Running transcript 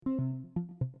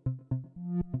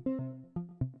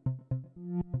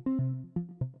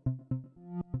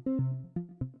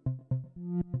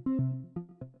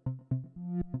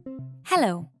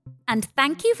Hello, and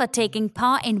thank you for taking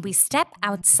part in We Step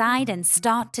Outside and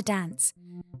Start to Dance.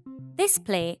 This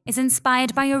play is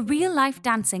inspired by a real-life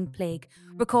dancing plague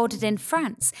recorded in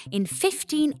France in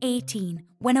 1518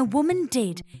 when a woman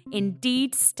did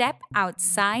indeed step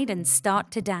outside and start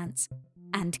to dance,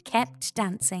 and kept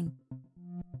dancing.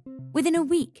 Within a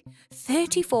week,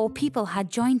 34 people had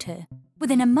joined her.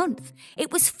 Within a month,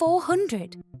 it was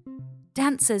 400.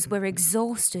 Dancers were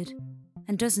exhausted,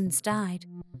 and dozens died.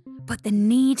 But the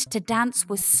need to dance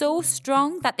was so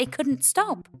strong that they couldn't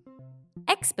stop.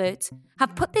 Experts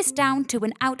have put this down to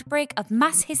an outbreak of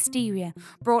mass hysteria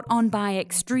brought on by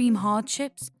extreme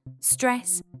hardships,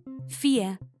 stress,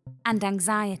 fear, and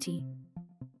anxiety.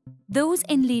 Those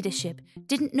in leadership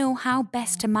didn't know how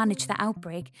best to manage the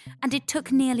outbreak, and it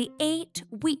took nearly 8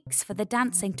 weeks for the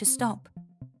dancing to stop.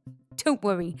 Don't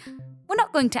worry, we're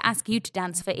not going to ask you to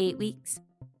dance for 8 weeks.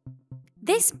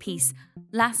 This piece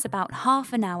lasts about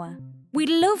half an hour. We'd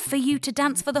love for you to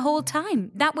dance for the whole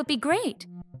time. That would be great.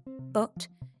 But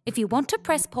if you want to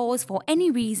press pause for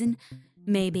any reason,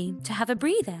 maybe to have a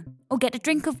breather or get a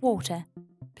drink of water,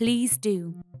 please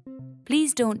do.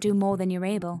 Please don't do more than you're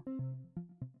able.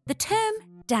 The term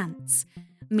dance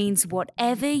means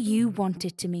whatever you want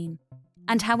it to mean,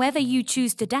 and however you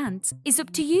choose to dance is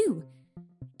up to you.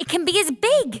 It can be as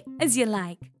big as you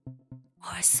like,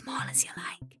 or as small as you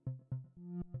like.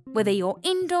 Whether you're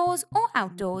indoors or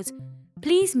outdoors,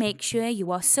 please make sure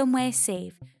you are somewhere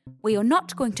safe, where you're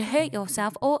not going to hurt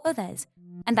yourself or others,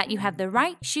 and that you have the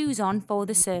right shoes on for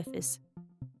the surface.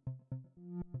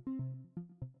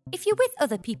 If you're with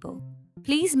other people,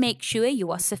 please make sure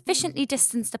you are sufficiently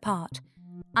distanced apart,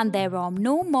 and there are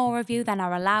no more of you than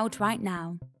are allowed right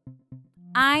now.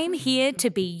 I'm here to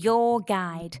be your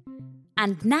guide.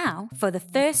 And now for the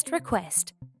first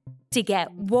request, to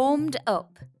get warmed up.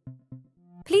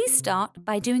 Please start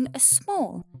by doing a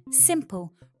small,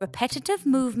 simple, repetitive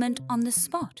movement on the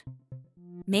spot.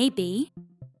 Maybe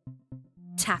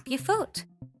tap your foot,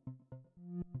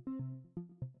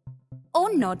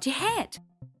 or nod your head,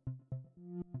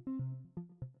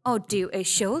 or do a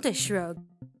shoulder shrug.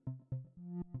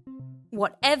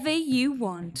 Whatever you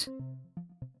want.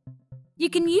 You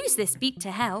can use this beat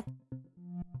to help.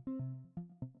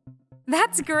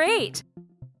 That's great!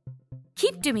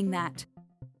 Keep doing that.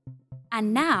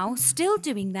 And now, still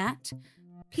doing that,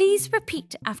 please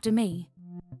repeat after me.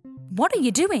 What are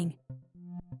you doing?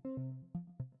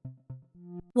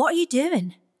 What are you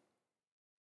doing?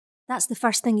 That's the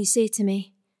first thing you say to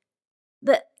me.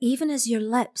 But even as your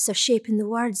lips are shaping the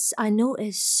words, I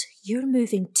notice you're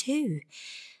moving too.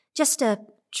 Just a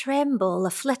tremble, a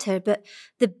flitter, but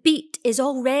the beat is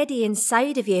already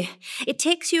inside of you. It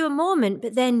takes you a moment,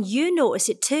 but then you notice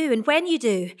it too, and when you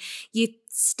do, you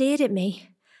stare at me,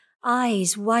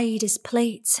 eyes wide as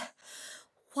plates.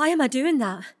 Why am I doing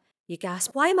that? You gasp.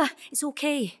 Why am I? It's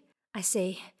okay, I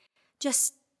say.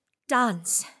 Just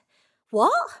dance.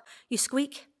 What? You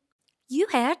squeak. You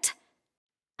heard.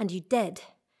 And you did.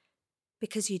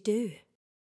 Because you do.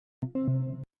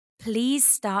 Please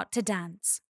start to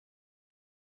dance.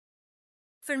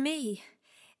 For me,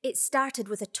 it started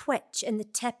with a twitch in the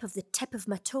tip of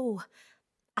my toe.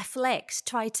 I flexed,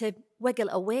 tried to wiggle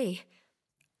it away.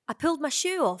 I pulled my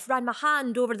shoe off, ran my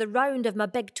hand over the round of my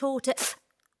big toe to...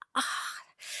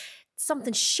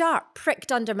 Something sharp pricked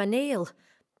under my nail.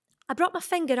 I brought my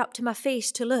finger up to my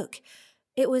face to look.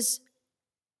 It was...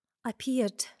 I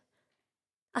peered.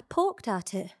 I poked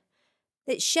at it.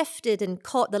 It shifted and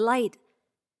caught the light.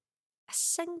 A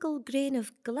single grain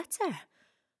of glitter.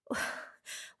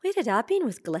 Where had I been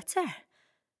with glitter?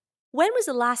 When was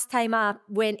the last time I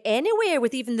went anywhere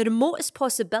with even the remotest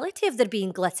possibility of there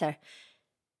being glitter?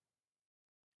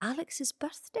 Alex's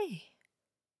birthday.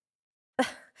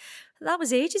 That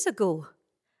was ages ago.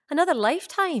 Another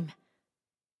lifetime.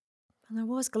 And there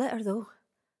was glitter, though.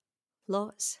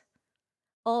 Lots.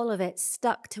 All of it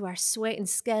stuck to our sweating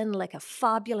skin like a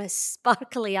fabulous,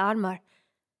 sparkly armour.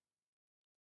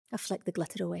 I flicked the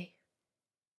glitter away.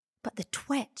 But the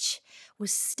twitch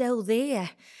was still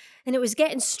there, and it was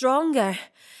getting stronger.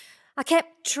 I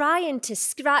kept trying to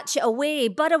scratch it away,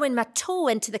 burrowing my toe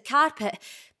into the carpet.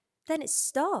 Then it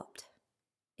stopped.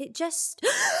 It just...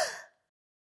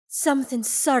 Something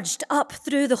surged up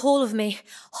through the whole of me,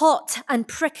 hot and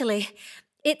prickly.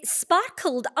 It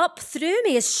sparkled up through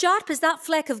me as sharp as that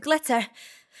fleck of glitter.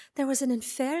 There was an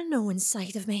inferno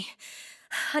inside of me.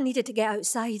 I needed to get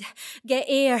outside, get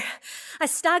air. I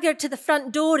staggered to the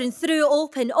front door and threw it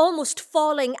open, almost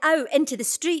falling out into the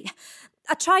street.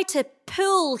 I tried to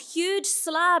pull huge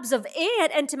slabs of air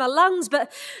into my lungs,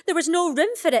 but there was no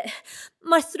room for it.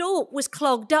 My throat was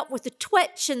clogged up with the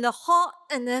twitch and the hot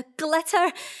and the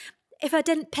glitter. If I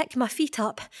didn't pick my feet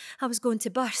up, I was going to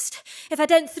burst. If I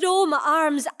didn't throw my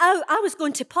arms out, I was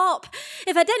going to pop.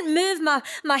 If I didn't move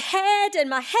my head and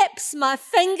my hips, my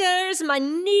fingers, my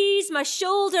knees, my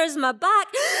shoulders, my back,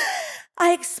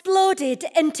 I exploded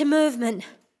into movement.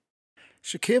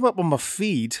 She came up on my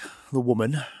feed, the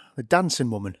woman, the dancing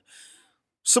woman.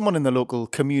 Someone in the local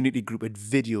community group had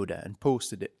videoed her and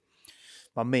posted it.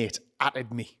 My mate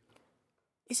atted me.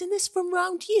 Isn't this from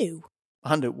round you?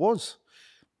 And it was.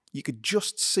 You could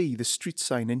just see the street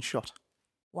sign in shot.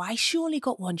 Why, surely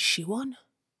got one shoe on?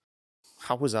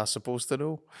 How was I supposed to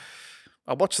know?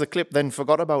 I watched the clip, then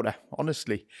forgot about her,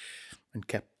 honestly, and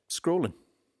kept scrolling.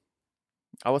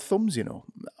 Our thumbs,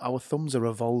 our thumbs are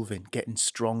evolving, getting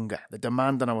stronger. The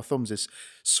demand on our thumbs is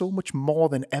so much more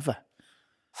than ever.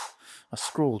 I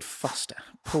scrolled faster.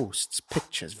 Posts,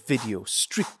 pictures, videos,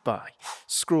 streaked by.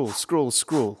 Scroll, scroll,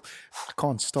 scroll. I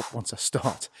can't stop once I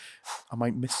start. I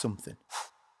might miss something.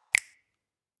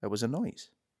 There was a noise.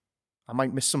 I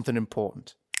might miss something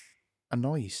important. A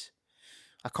noise.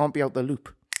 I can't be out the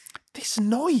loop. This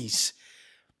noise!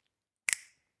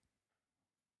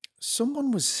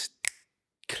 Someone was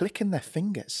clicking their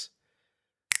fingers.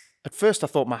 At first I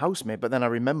thought my housemate, but then I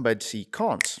remembered he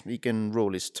can't. He can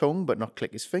roll his tongue but not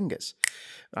click his fingers.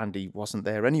 And he wasn't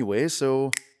there anyway,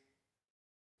 so...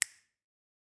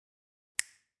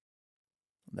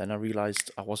 Then I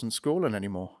realised I wasn't scrolling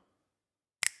anymore.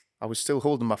 I was still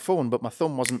holding my phone, but my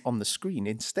thumb wasn't on the screen.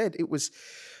 Instead, it was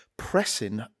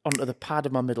pressing onto the pad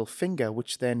of my middle finger,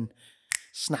 which then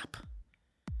snap.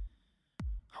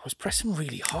 I was pressing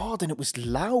really hard and it was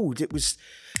loud. It was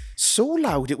so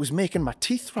loud it was making my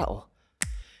teeth rattle.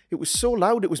 It was so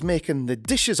loud it was making the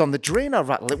dishes on the drainer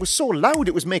rattle. It was so loud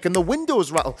it was making the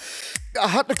windows rattle. I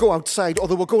had to go outside or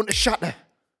they were going to shatter.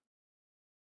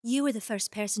 You were the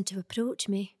first person to approach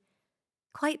me.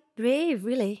 Quite brave,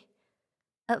 really.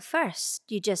 At first,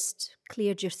 you just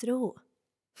cleared your throat.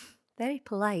 Very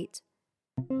polite.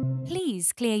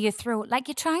 Please clear your throat like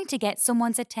you're trying to get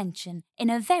someone's attention in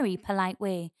a very polite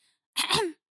way.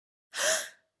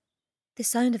 The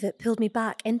sound of it pulled me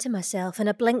back into myself and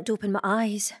I blinked open my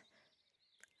eyes.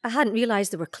 I hadn't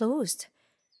realised they were closed.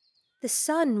 The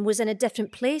sun was in a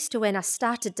different place to when I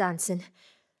started dancing.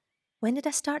 When did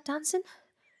I start dancing?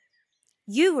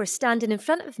 You were standing in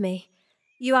front of me.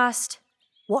 You asked,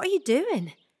 "What are you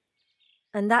doing?"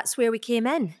 And that's where we came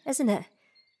in, isn't it?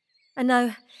 And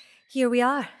now, here we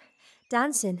are,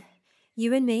 dancing.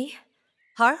 You and me.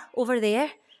 Her over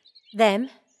there. Them.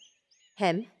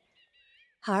 Him.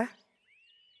 Her.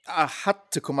 I had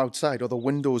to come outside or the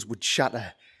windows would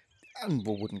shatter and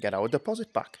we wouldn't get our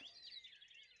deposit back.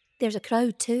 There's a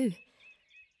crowd too.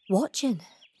 Watching.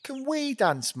 Can we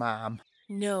dance, ma'am?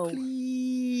 No.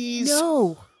 Please?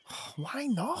 No. Why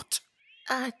not?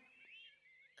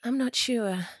 I'm not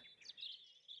sure.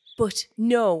 But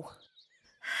no.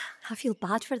 I feel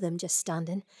bad for them just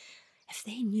standing. If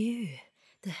they knew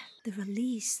the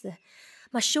release,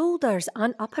 my shoulders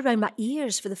aren't up around my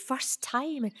ears for the first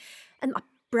time, and my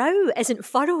brow isn't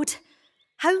furrowed.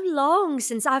 How long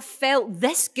since I've felt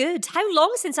this good? How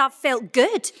long since I've felt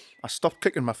good? I stopped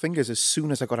clicking my fingers as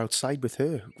soon as I got outside with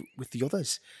her, with the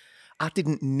others. I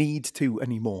didn't need to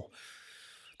anymore.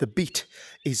 The beat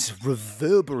is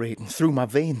reverberating through my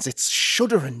veins. It's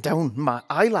shuddering down my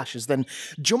eyelashes, then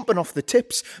jumping off the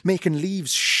tips, making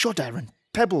leaves shudder and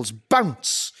pebbles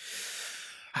bounce.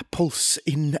 I pulse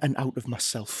in and out of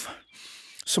myself,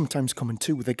 sometimes coming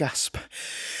to with a gasp.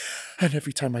 And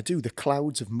every time I do, the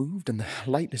clouds have moved and the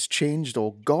light has changed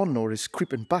or gone or is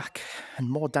creeping back, and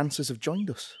more dancers have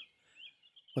joined us.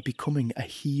 We're becoming a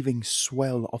heaving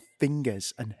swell of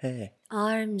fingers and hair.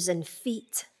 Arms and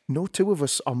feet. No two of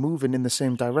us are moving in the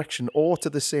same direction or to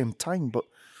the same time, but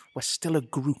we're still a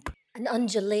group. An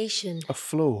undulation. A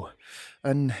flow.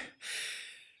 An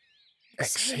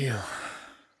exhale.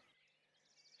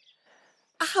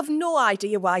 I have no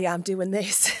idea why I'm doing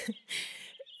this.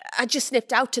 I just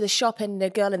snipped out to the shop and a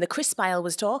girl in the crisp aisle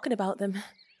was talking about them.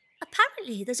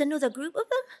 Apparently there's another group of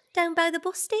them down by the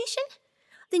bus station.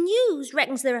 The news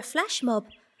reckons they're a flash mob.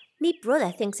 Me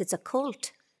brother thinks it's a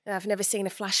cult. I've never seen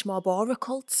a flash mob or a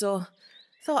cult, so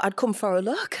thought I'd come for a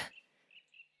look.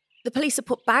 The police have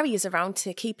put barriers around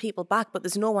to keep people back, but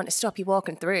there's no one to stop you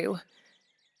walking through.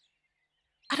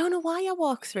 I don't know why I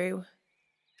walk through.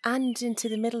 And into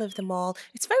the middle of the mall.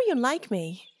 It's very unlike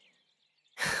me.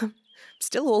 I'm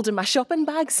still holding my shopping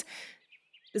bags.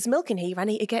 There's milk in here I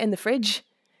need to get in the fridge.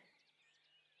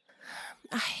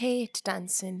 I hate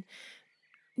dancing.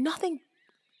 Nothing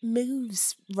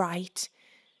moves right.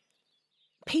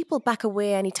 People back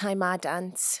away any time I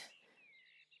dance.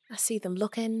 I see them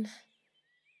looking,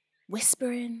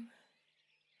 whispering,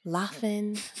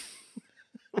 laughing.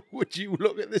 Would you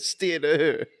look at the state of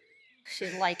her?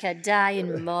 She's like a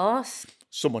dying moth.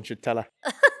 Someone should tell her.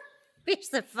 Where's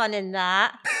the fun in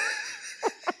that?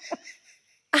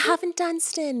 I haven't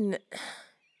danced in...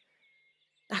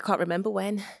 I can't remember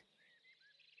when.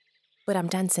 But I'm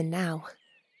dancing now.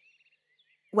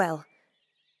 Well,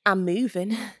 I'm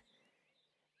moving.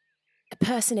 A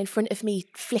person in front of me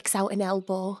flicks out an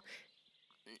elbow.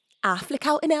 I flick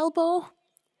out an elbow.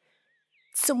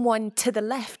 Someone to the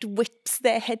left whips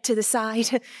their head to the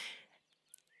side.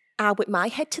 I whip my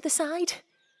head to the side.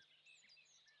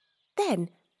 Then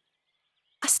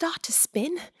I start to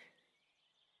spin.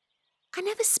 I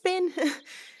never spin.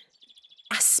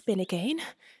 I spin again.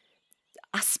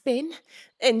 I spin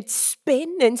and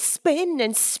spin and spin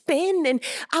and spin, and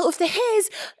out of the haze,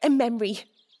 a memory.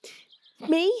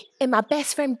 Me and my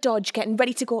best friend Dodge getting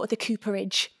ready to go to the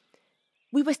cooperage.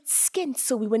 We were skint,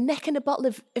 so we were necking a bottle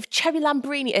of cherry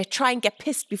Lambrini to try and get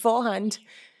pissed beforehand.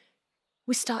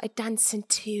 We started dancing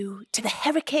to The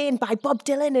Hurricane by Bob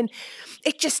Dylan, and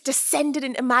it just descended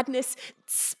into madness,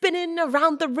 spinning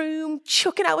around the room,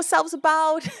 chucking ourselves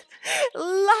about,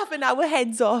 laughing our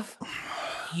heads off.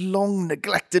 Long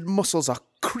neglected muscles are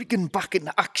creaking back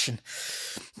into action.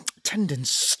 Tendons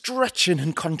stretching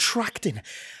and contracting.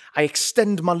 I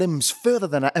extend my limbs further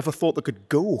than I ever thought they could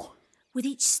go. With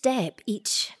each step,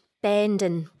 each bend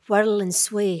and whirl and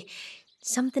sway,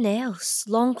 something else,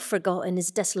 long forgotten,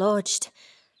 is dislodged.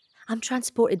 I'm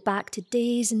transported back to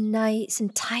days and nights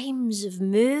and times of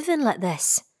moving like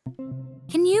this.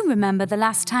 Can you remember the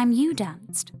last time you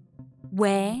danced?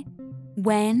 Where?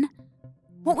 When?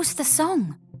 What was the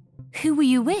song? Who were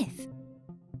you with?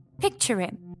 Picture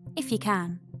it, if you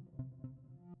can.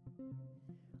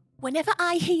 Whenever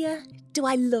I hear Do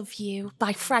I Love You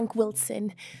by Frank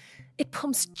Wilson, it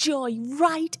pumps joy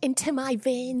right into my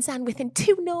veins, and within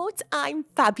 2 notes, I'm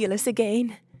fabulous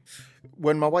again.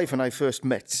 When my wife and I first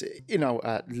met, in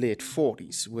our late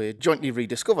 40s, we jointly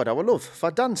rediscovered our love for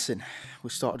dancing.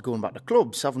 We started going back to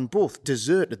clubs, having both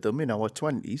deserted them in our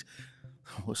 20s.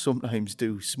 We sometimes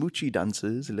do smoochy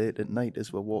dances late at night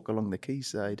as we walk along the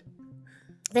quayside.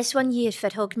 This one year for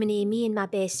Hogmanay, me and my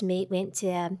best mate went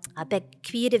to a big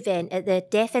queer event at the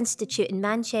Deaf Institute in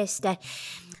Manchester.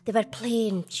 They were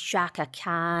playing Shaka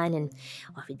Khan and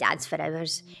we danced for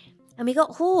hours. And we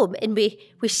got home and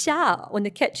we sat on the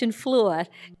kitchen floor,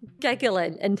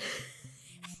 giggling and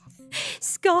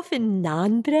scoffing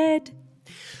naan bread.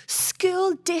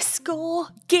 School disco,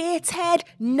 Gateshead,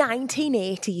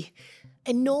 1980.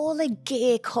 Enola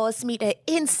Gay caused me to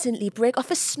instantly break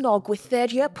off a snog with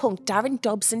third-year punk Darren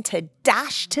Dobson to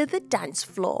dash to the dance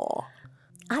floor.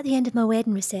 At the end of my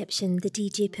wedding reception, the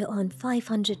DJ put on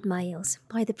 500 Miles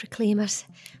by the Proclaimers.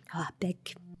 A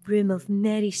big room of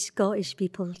merry Scottish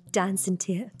people dancing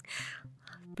to it.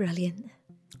 Brilliant.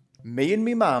 Me and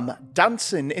me mum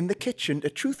dancing in the kitchen to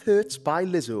Truth Hurts by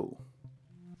Lizzo.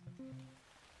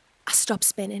 I stopped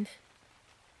spinning.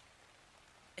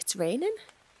 It's raining?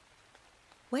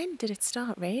 When did it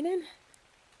start raining?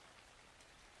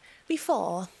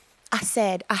 Before, I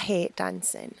said I hate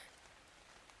dancing.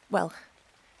 Well,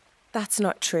 that's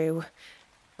not true.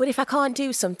 But if I can't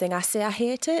do something, I say I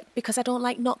hate it because I don't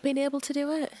like not being able to do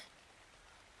it.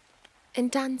 And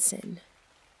dancing,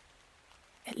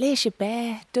 it lays you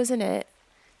bare, doesn't it?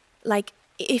 Like,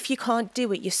 if you can't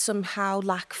do it, you somehow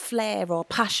lack flair or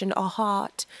passion or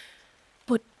heart.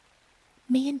 But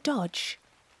me and Dodge,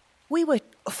 we were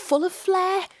full of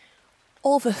flair,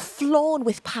 overflown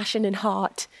with passion and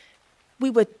heart. We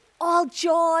were all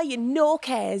joy and no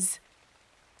cares.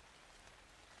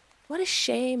 What a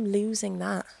shame losing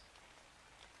that.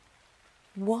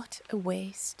 What a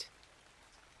waste.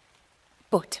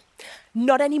 But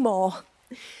not anymore.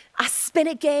 I spin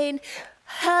again,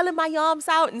 hurling my arms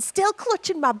out and still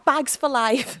clutching my bags for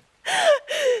life.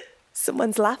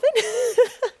 Someone's laughing.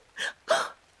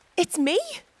 It's me.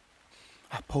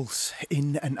 I pulse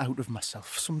in and out of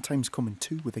myself, sometimes coming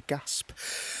to with a gasp.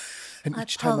 And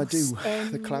each time I do,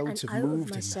 the clouds have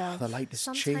moved and the light has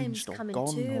changed or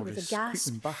gone or is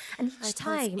creeping back. And each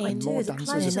time I and do, more the dancers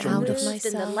clouds have have joined moved us.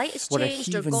 and the light has What a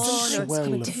changed or heaving gone or it's swell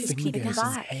coming of to us, keeping fingers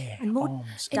back. and hair, And more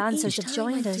arms. dancers have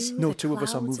joined us. No two of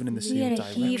us are moving in the same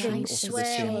direction or to the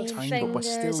same time, but we're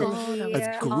still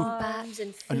a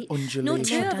group, an undulation, No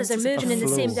two of us are moving in the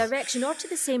same flow. direction or to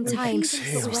the same time,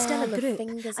 but we're still a group,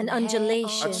 an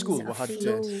undulation. At school, we a had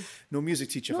flow. no music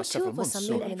teacher No for two several of us months, are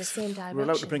so moving in the same direction. we were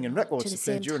allowed to bring in records. records to to the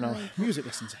play same during our time. music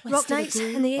lessons. Rock nights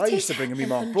in the 80s. I used to bring me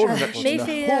Mark Bolan records and the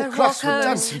Mayfair, whole class would Rockers,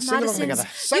 dance and sing along together.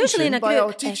 Madison's, usually in a Sanctioned by our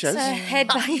group. teachers. It's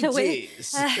headbanging away.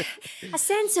 Days. A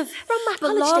sense of From my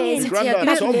college belonging days, to Grandad a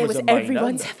group. Tom It was was a miner.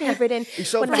 everyone's favourite. And He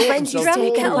sold when my dope friends and used to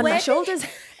sold take it dope. on my shoulders,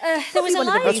 There was a one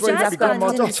of the live best when jazz we began band, my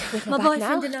and dot. my Back boyfriend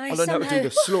now. and I I learned how to do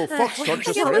the slow foxtrot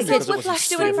just yeah, for we him because it was Whiplash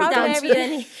his doing favourite that dance.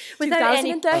 without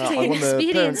any 2013. I won the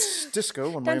experience. parents' disco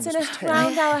when my Dancing was 10.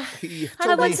 around our... He And I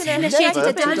told me once never initiated to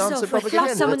a dance dance off in with public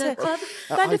again. someone in but the club.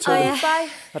 I told him by...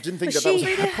 I didn't think Was that was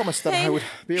she- a promise that I would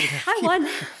be able to I keep. won.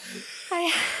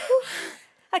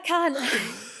 I can't.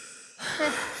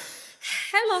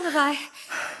 How long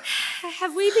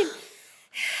have we been?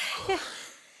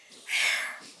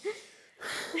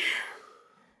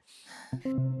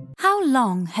 How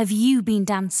long have you been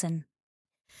dancing?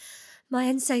 My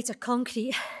insides are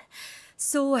concrete,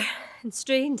 sore and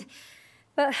strained,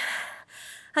 but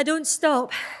I don't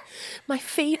stop. My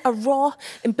feet are raw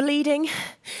and bleeding,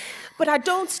 but I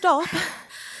don't stop.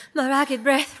 My ragged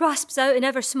breath rasps out in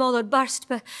ever smaller bursts,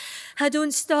 but I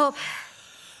don't stop.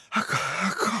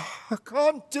 I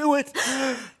can't do it.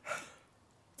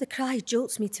 The cry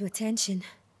jolts me to attention.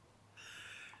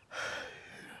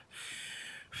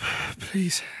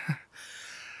 Please. I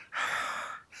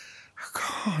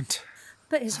can't.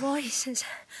 But his voice has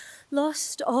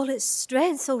lost all its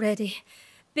strength already,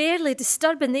 barely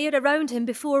disturbing the air around him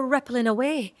before rippling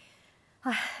away.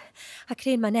 I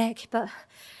crane my neck, but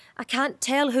I can't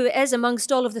tell who it is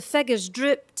amongst all of the figures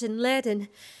drooped and leaden.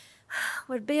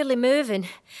 We're barely moving,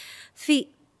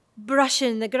 feet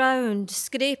brushing the ground,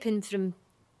 scraping from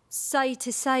side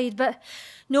to side, but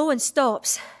no one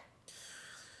stops.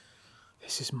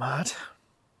 This is mad.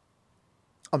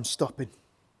 I'm stopping.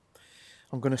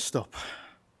 I'm going to stop.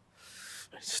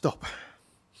 Stop.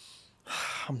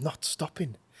 I'm not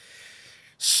stopping.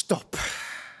 Stop.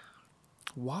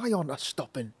 Why aren't I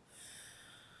stopping?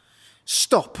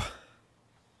 Stop.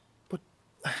 But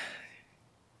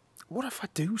what if I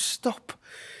do stop?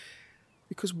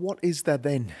 Because what is there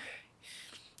then?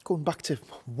 Going back to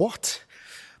what?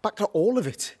 Back to all of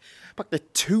it. Back to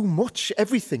too much,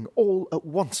 everything, all at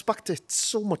once. Back to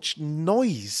so much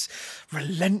noise,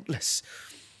 relentless.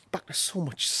 Back to so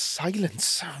much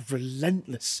silence,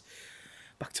 relentless.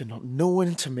 Back to not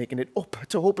knowing, to making it up,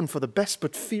 to hoping for the best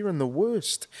but fearing the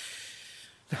worst.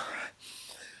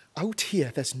 Out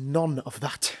here, there's none of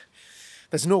that.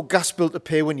 There's no gas bill to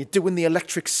pay when you're doing the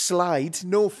electric slide,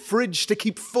 no fridge to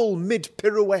keep full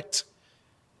mid-pirouette.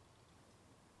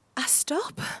 I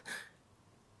stop.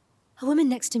 A woman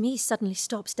next to me suddenly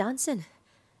stops dancing.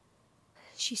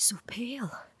 She's so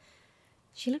pale.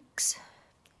 She looks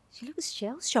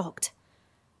shell-shocked.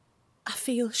 I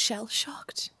feel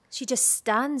shell-shocked. She just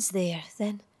stands there,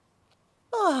 then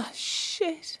Oh,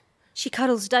 shit. she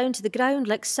curls down to the ground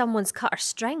like someone's cut her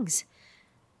strings.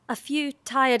 A few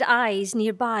tired eyes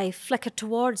nearby flicker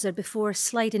towards her before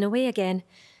sliding away again.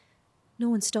 No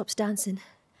one stops dancing.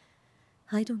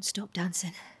 I don't stop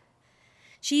dancing.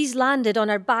 She's landed on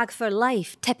her bag for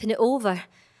life, tipping it over.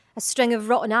 A string of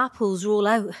rotten apples roll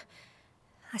out.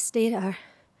 I stare at her.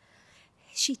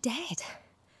 Is she dead?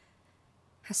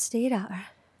 I stare at her.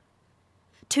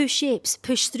 Two shapes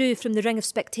push through from the ring of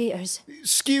spectators.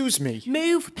 Excuse me.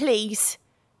 Move, please.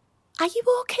 Are you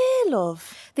okay,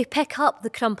 love? They pick up the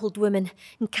crumpled woman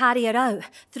and carry her out,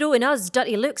 throwing us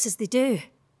dirty looks as they do.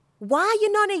 Why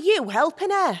are none of you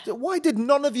helping her? Why did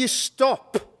none of you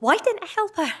stop? Why didn't I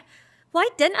help her? Why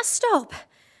didn't I stop?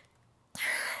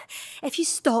 If you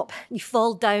stop, you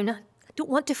fall down. I don't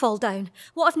want to fall down.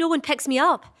 What if no one picks me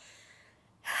up?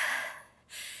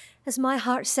 As my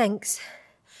heart sinks,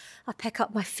 I pick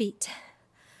up my feet.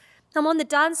 I'm on the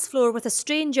dance floor with a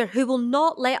stranger who will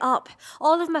not let up.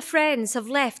 All of my friends have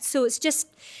left, so it's just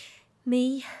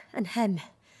me and him.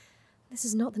 This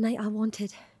is not the night I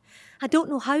wanted. I don't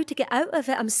know how to get out of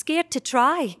it. I'm scared to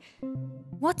try.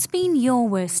 What's been your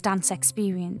worst dance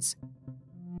experience?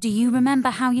 Do you remember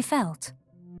how you felt?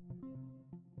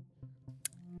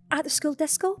 At the school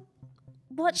disco,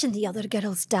 watching the other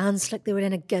girls dance like they were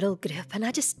in a girl group, and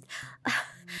I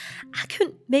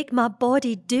couldn't make my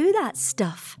body do that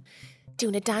stuff.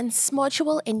 Doing a dance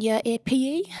module in year 8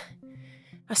 PE.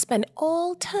 I spent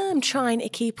all term trying to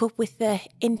keep up with the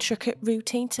intricate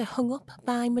routine to Hung Up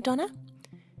by Madonna.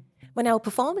 When our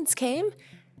performance came,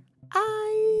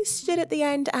 I stood at the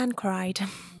end and cried.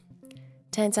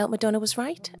 Turns out Madonna was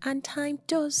right, and time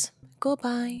does go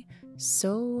by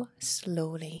so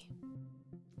slowly.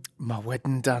 My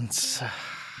wedding dance.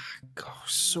 God,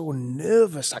 so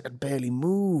nervous I could barely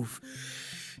move.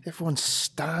 Everyone's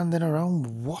standing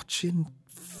around watching,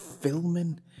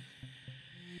 filming.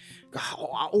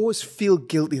 I always feel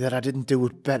guilty that I didn't do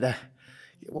it better.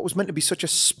 What was meant to be such a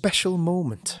special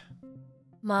moment.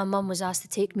 My mum was asked to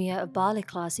take me out of ballet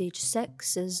class age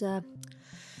 6 as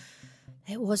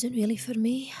it wasn't really for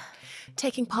me.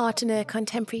 Taking part in a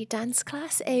contemporary dance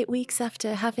class 8 weeks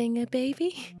after having a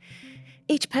baby.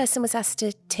 Each person was asked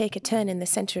to take a turn in the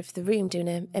centre of the room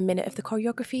doing a minute of the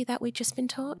choreography that we'd just been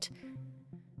taught.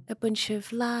 A bunch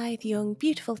of lithe, young,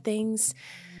 beautiful things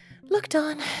looked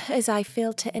on as I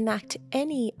failed to enact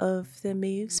any of the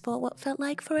moves for what felt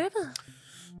like forever.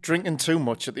 Drinking too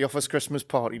much at the office Christmas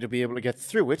party to be able to get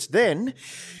through it, then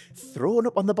throwing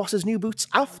up on the boss's new boots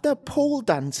after pole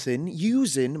dancing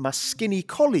using my skinny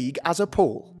colleague as a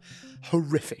pole.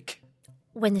 Horrific.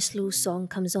 When the slow song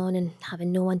comes on and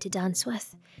having no one to dance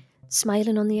with,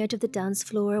 smiling on the edge of the dance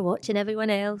floor, watching everyone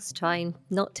else, trying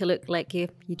not to look like you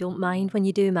don't mind when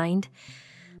you do mind.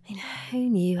 I mean, who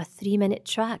knew a 3-minute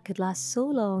track could last so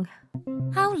long?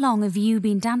 How long have you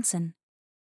been dancing?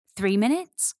 3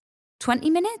 minutes? 20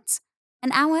 minutes?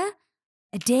 An hour?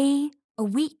 A day? A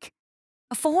week?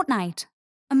 A fortnight?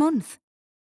 A month?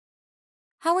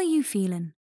 How are you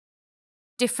feeling?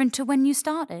 Different to when you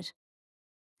started?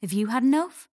 Have you had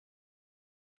enough?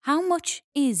 How much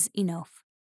is enough?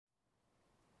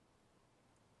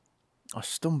 I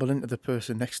stumble into the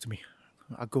person next to me.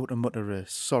 I go to mutter a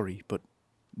sorry, but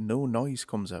no noise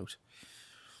comes out.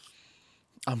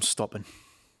 I'm stopping.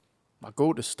 I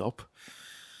go to stop.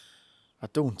 I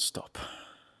don't stop.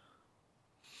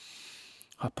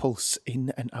 I pulse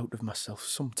in and out of myself,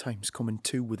 sometimes coming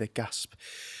to with a gasp.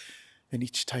 And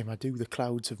each time I do, the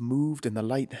clouds have moved and the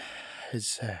light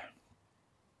has...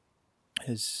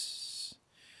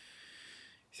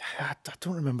 I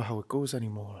don't remember how it goes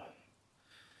anymore.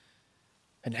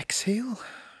 An exhale?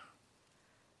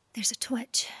 There's a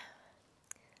twitch.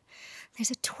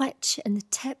 There's a twitch in the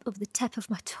tip of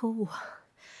my toe.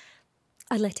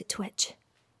 I let it twitch.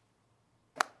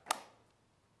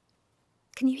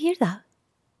 Can you hear that?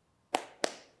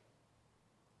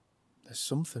 There's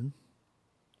something.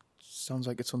 Sounds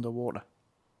like it's underwater.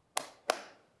 I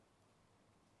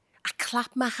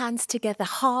clap my hands together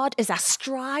hard as I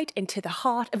stride into the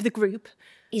heart of the group.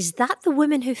 Is that the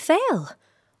woman who fell?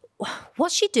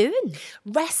 What's she doing?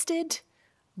 Rested,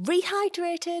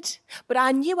 rehydrated, but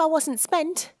I knew I wasn't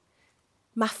spent.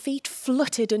 My feet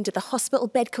fluttered under the hospital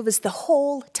bed covers the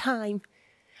whole time.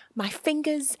 My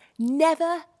fingers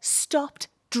never stopped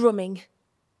drumming.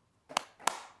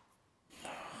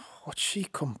 What's she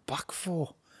come back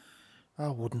for? I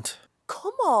wouldn't.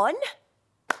 Come on.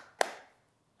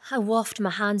 I waft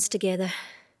my hands together.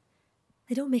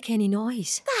 They don't make any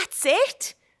noise. That's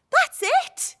it. That's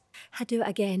it. I do it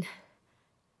again.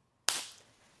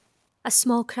 A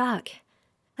small crack,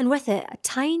 and with it, a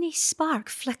tiny spark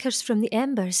flickers from the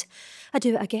embers. I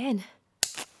do it again.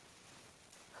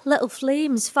 Little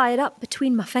flames fire up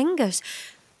between my fingers.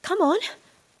 Come on.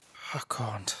 I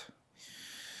can't.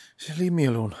 Just leave me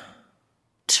alone.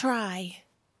 Try.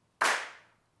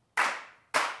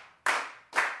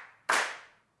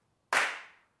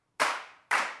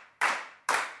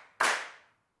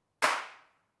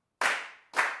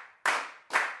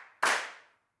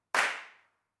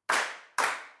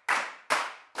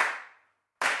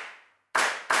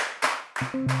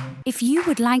 If you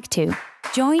would like to,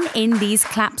 join in these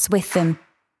claps with them.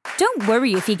 Don't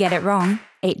worry if you get it wrong.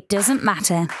 It doesn't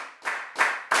matter.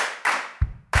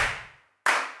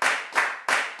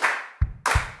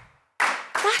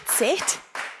 That's it.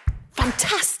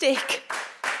 Fantastic.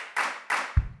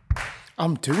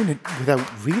 I'm doing it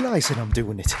without realising I'm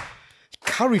doing it.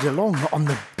 Carried along on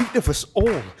the beat of us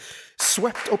all.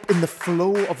 Swept up in the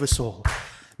flow of us all.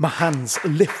 My hands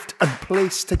lift and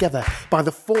place together by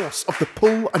the force of the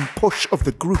pull and push of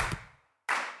the group.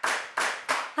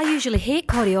 I usually hate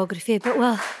choreography, but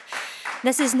well,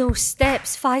 this is no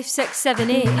steps 5, 6, 7,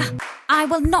 8. I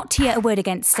will not hear a word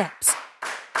against steps.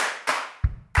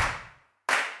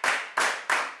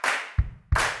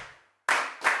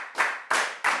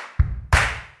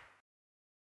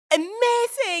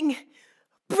 Amazing.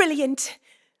 Brilliant.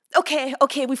 Okay,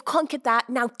 we've conquered that.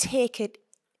 Now take it.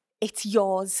 It's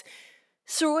yours.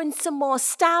 Throw in some more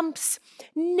stamps,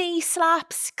 knee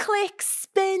slaps, clicks,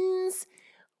 spins,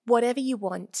 whatever you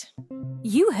want.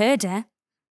 You heard her.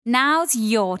 Now's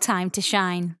your time to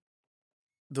shine.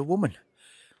 The woman,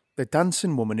 the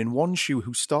dancing woman in one shoe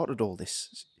who started all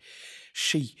this,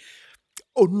 she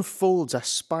unfolds her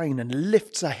spine and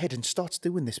lifts her head and starts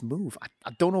doing this move. I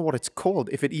don't know what it's called,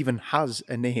 if it even has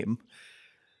a name.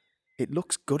 It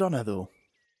looks good on her though.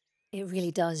 It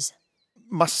really does.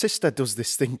 My sister does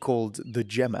this thing called the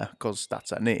Gemma, because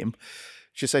that's her name.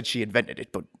 She said she invented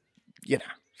it, but, you know,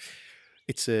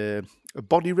 It's a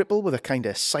body ripple with a kind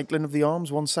of cycling of the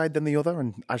arms, one side then the other,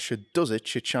 and as she does it,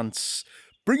 she chants,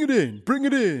 "Bring it in, bring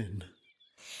it in."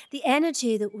 The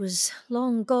energy that was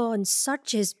long gone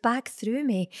surges back through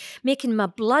me, making my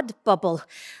blood bubble,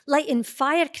 lighting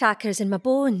firecrackers in my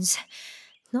bones.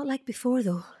 Not like before,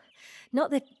 though.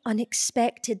 Not the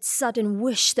unexpected, sudden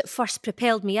whoosh that first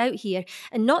propelled me out here,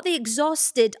 and not the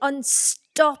exhausted,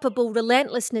 unstoppable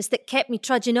relentlessness that kept me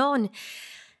trudging on.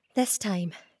 This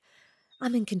time,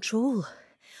 I'm in control,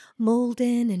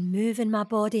 moulding and moving my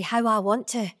body how I want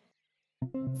to.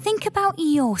 Think about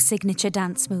your signature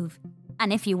dance move,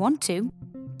 and if you want to,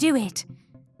 do it.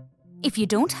 If you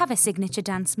don't have a signature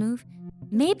dance move,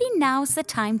 maybe now's the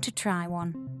time to try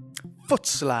one. Foot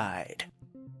slide.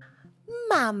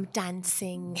 Ma'am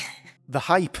dancing. The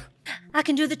hype. I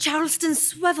can do the Charleston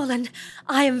swivel, and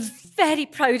I am very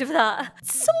proud of that.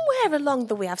 Somewhere along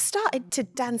the way, I've started to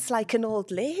dance like an old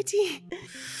lady.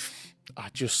 I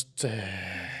just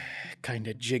kind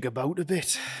of jig about a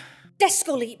bit.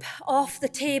 Disco leap off the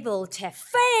table to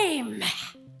fame.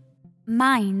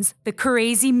 Mine's the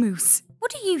Crazy Moose.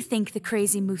 What do you think the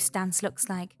Crazy Moose dance looks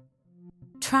like?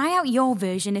 Try out your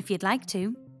version if you'd like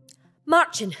to.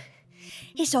 Marching.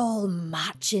 It's all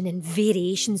marching and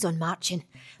variations on marching.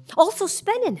 Also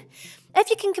spinning. If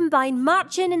you can combine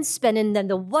marching and spinning, then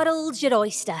the world's your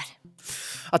oyster.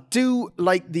 I do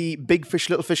like the Big Fish,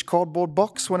 Little Fish cardboard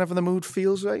box whenever the mood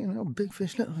feels right. You know, Big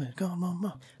Fish, Little Fish, come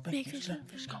on. Big Fish, Little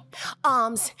Fish, come on.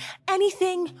 Arms.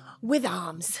 Anything with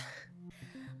arms.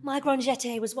 My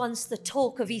grangette was once the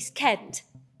talk of East Kent.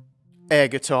 Air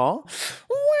guitar.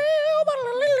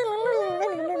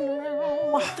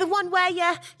 The one where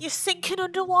you're sinking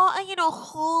underwater,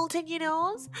 holding your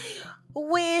nose,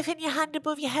 waving your hand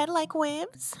above your head like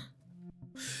waves.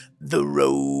 The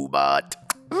robot.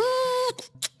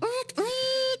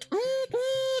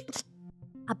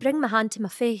 I bring my hand to my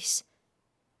face.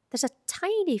 There's a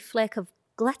tiny fleck of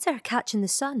glitter catching the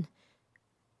sun.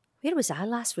 Where was I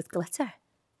last with glitter?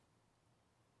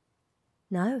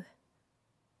 Now.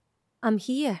 I'm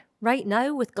here, right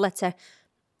now, with glitter.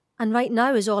 And right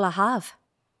now is all I have.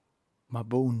 My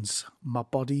bones, my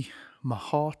body, my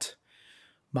heart,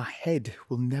 my head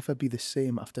will never be the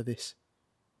same after this.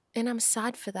 And I'm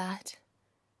sad for that.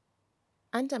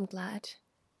 And I'm glad.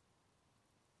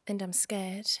 And I'm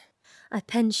scared. I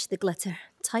pinch the glitter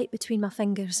tight between my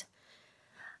fingers.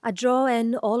 I draw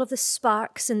in all of the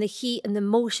sparks and the heat and the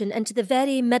motion into the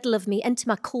very middle of me, into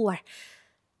my core.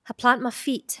 I plant my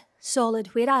feet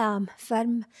solid where I am,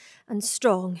 firm and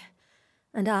strong.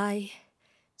 And I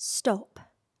stop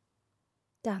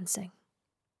dancing.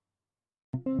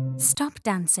 Stop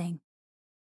dancing.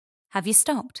 Have you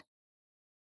stopped?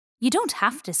 You don't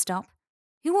have to stop.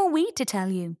 Who are we to tell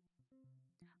you?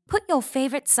 Put your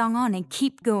favourite song on and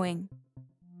keep going.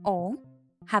 Or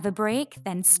have a break,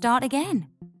 then start again.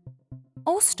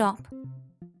 Or stop.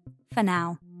 For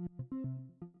now.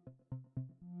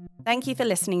 Thank you for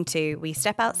listening to We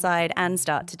Step Outside and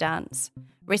Start to Dance.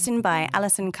 Written by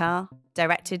Alison Carr,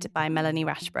 directed by Melanie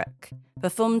Rashbrook.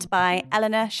 Performed by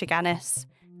Eleanor Shiganis,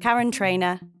 Karen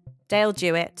Trainer, Dale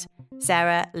Jewett,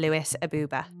 Sarah Lewis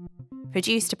Abuba.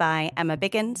 Produced by Emma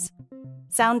Biggins.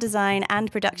 Sound design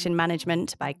and production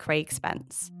management by Craig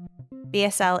Spence.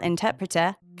 BSL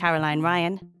interpreter, Caroline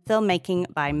Ryan.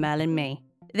 Filmmaking by Merlin Mee.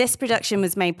 This production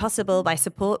was made possible by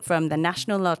support from the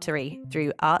National Lottery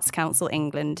through Arts Council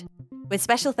England, with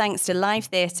special thanks to Live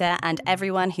Theatre and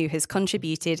everyone who has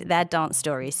contributed their dance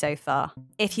stories so far.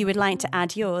 If you would like to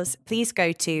add yours, please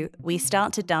go to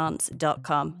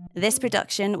WeStartToDance.com. This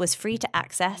production was free to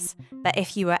access, but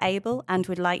if you are able and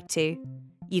would like to,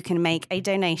 you can make a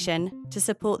donation to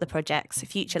support the project's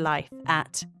future life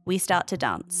at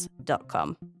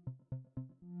WeStartToDance.com.